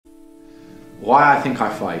Why I think I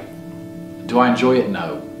fight. Do I enjoy it?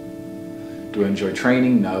 No. Do I enjoy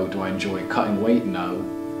training? No. Do I enjoy cutting weight? No.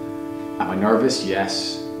 Am I nervous?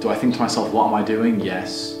 Yes. Do I think to myself, what am I doing?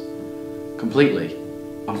 Yes. Completely.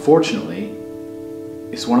 Unfortunately,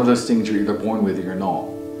 it's one of those things you're either born with or you're not.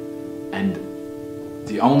 And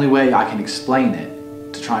the only way I can explain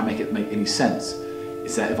it, to try and make it make any sense,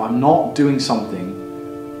 is that if I'm not doing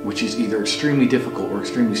something which is either extremely difficult or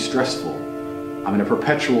extremely stressful, I'm in a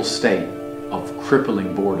perpetual state of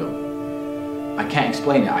crippling boredom. I can't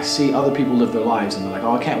explain it. I see other people live their lives and they're like,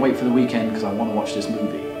 oh, I can't wait for the weekend because I want to watch this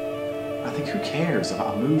movie. I think, who cares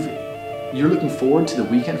about a movie? You're looking forward to the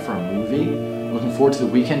weekend for a movie? Looking forward to the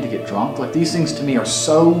weekend to get drunk? Like, these things to me are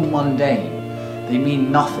so mundane. They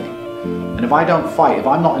mean nothing. And if I don't fight, if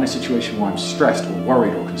I'm not in a situation where I'm stressed or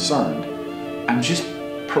worried or concerned, I'm just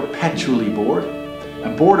perpetually bored.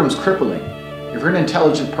 And boredom's crippling. If you're an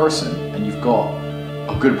intelligent person and you've got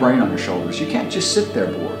a good brain on your shoulders, you can't just sit there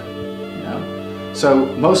bored, you know? So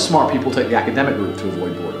most smart people take the academic route to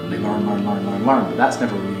avoid boredom. They learn, but that's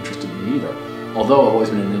never really interested me either. Although I've always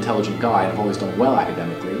been an intelligent guy and I've always done well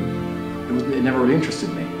academically, it never really interested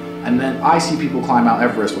me. And then I see people climb Mount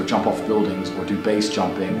Everest or jump off buildings or do base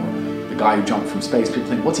jumping, or the guy who jumped from space. People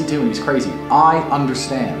think, what's he doing? He's crazy. I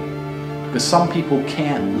understand. Because some people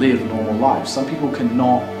can't live normal lives. Some people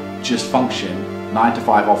cannot just function 9 to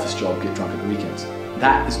 5 office job, get drunk at the weekends.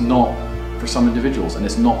 That is not for some individuals, and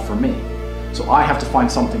it's not for me. So I have to find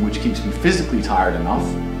something which keeps me physically tired enough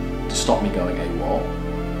to stop me going AWOL,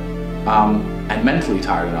 and mentally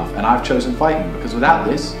tired enough. And I've chosen fighting, because without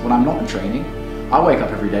this, when I'm not in training, I wake up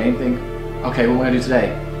every day and think, okay, what am I gonna do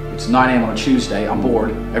today? It's 9 AM on a Tuesday, I'm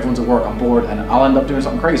bored, everyone's at work, I'm bored, and I'll end up doing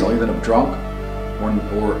something crazy. I'll either end up drunk or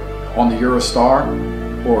on the Eurostar,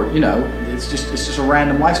 or, you know, it's just a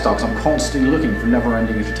random lifestyle, because I'm constantly looking for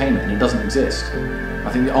never-ending entertainment, and it doesn't exist. I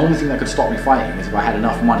think the only thing that could stop me fighting is if I had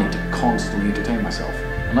enough money to constantly entertain myself.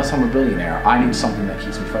 Unless I'm a billionaire, I need something that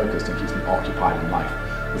keeps me focused and keeps me occupied in life.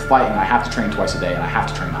 With fighting, I have to train twice a day, and I have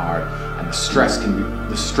to train hard, and the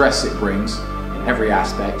stress it brings in every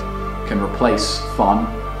aspect can replace fun,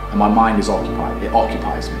 and my mind is occupied. It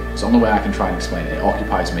occupies me. It's the only way I can try and explain it. It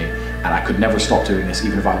occupies me, and I could never stop doing this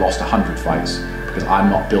even if I lost 100 fights, because I'm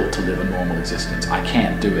not built to live a normal existence. I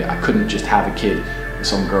can't do it. I couldn't just have a kid with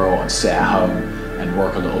some girl and sit at home and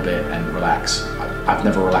work a little bit and relax. I've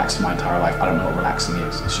never relaxed in my entire life. I don't know what relaxing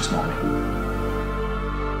is. It's just not me.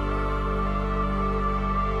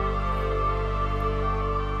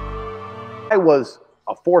 I was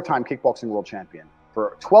a 4-time kickboxing world champion.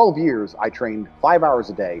 For 12 years, I trained 5 hours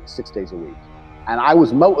a day, 6 days a week. And I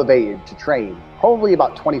was motivated to train probably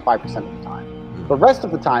about 25% of the time. The rest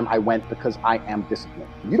of the time I went because I am disciplined.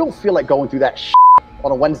 You don't feel like going through that shit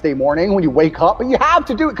on a Wednesday morning when you wake up, but you have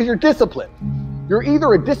to do it because you're disciplined. You're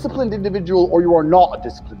either a disciplined individual or you are not a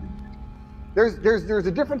disciplined individual. There's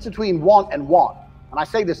a difference between want and want. And I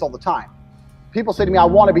say this all the time. People say to me, I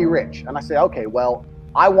want to be rich. And I say, okay, well,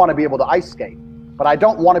 I want to be able to ice skate, but I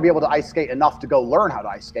don't want to be able to ice skate enough to go learn how to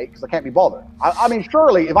ice skate because I can't be bothered. I mean,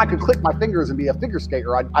 surely if I could click my fingers and be a figure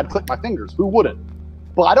skater, I'd click my fingers. Who wouldn't?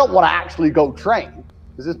 But I don't want to actually go train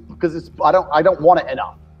because I don't want it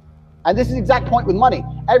enough. And this is the exact point with money.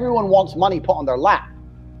 Everyone wants money put on their lap.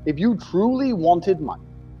 If you truly wanted money,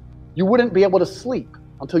 you wouldn't be able to sleep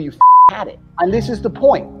until you had it. And this is the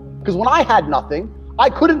point. Because when I had nothing, I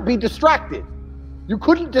couldn't be distracted. You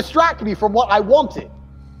couldn't distract me from what I wanted.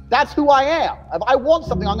 That's who I am. If I want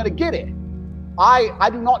something, I'm going to get it. I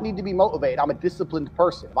do not need to be motivated. I'm a disciplined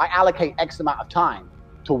person. If I allocate X amount of time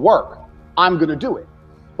to work, I'm going to do it.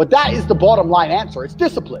 But that is the bottom line answer. It's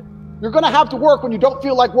discipline. You're going to have to work when you don't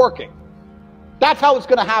feel like working. That's how it's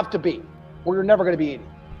going to have to be, or you're never going to be eating.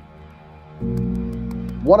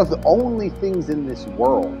 One of the only things in this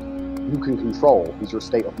world you can control is your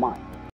state of mind.